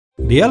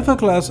The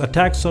Alpha-class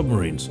attack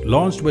submarines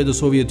launched by the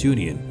Soviet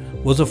Union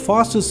was the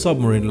fastest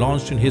submarine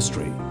launched in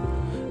history.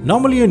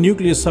 Normally a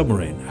nuclear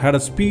submarine had a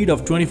speed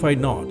of 25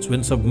 knots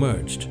when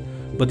submerged,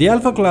 but the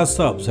Alpha-class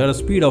subs had a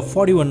speed of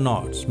 41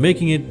 knots,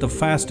 making it the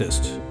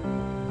fastest.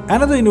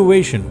 Another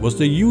innovation was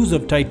the use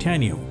of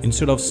titanium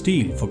instead of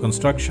steel for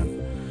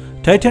construction.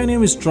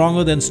 Titanium is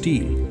stronger than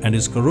steel and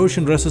is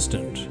corrosion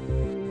resistant.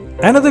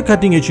 Another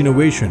cutting-edge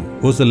innovation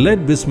was the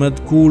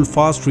lead-bismuth cooled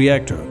fast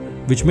reactor,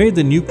 which made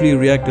the nuclear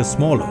reactor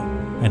smaller,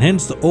 and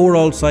hence the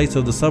overall size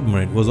of the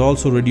submarine was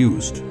also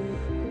reduced.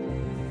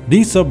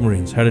 These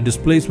submarines had a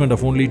displacement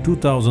of only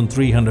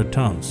 2,300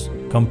 tons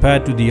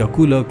compared to the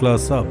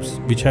Akula-class subs,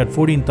 which had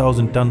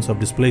 14,000 tons of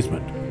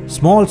displacement.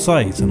 Small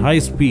size and high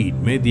speed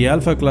made the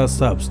Alpha-class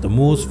subs the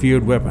most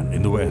feared weapon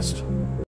in the West.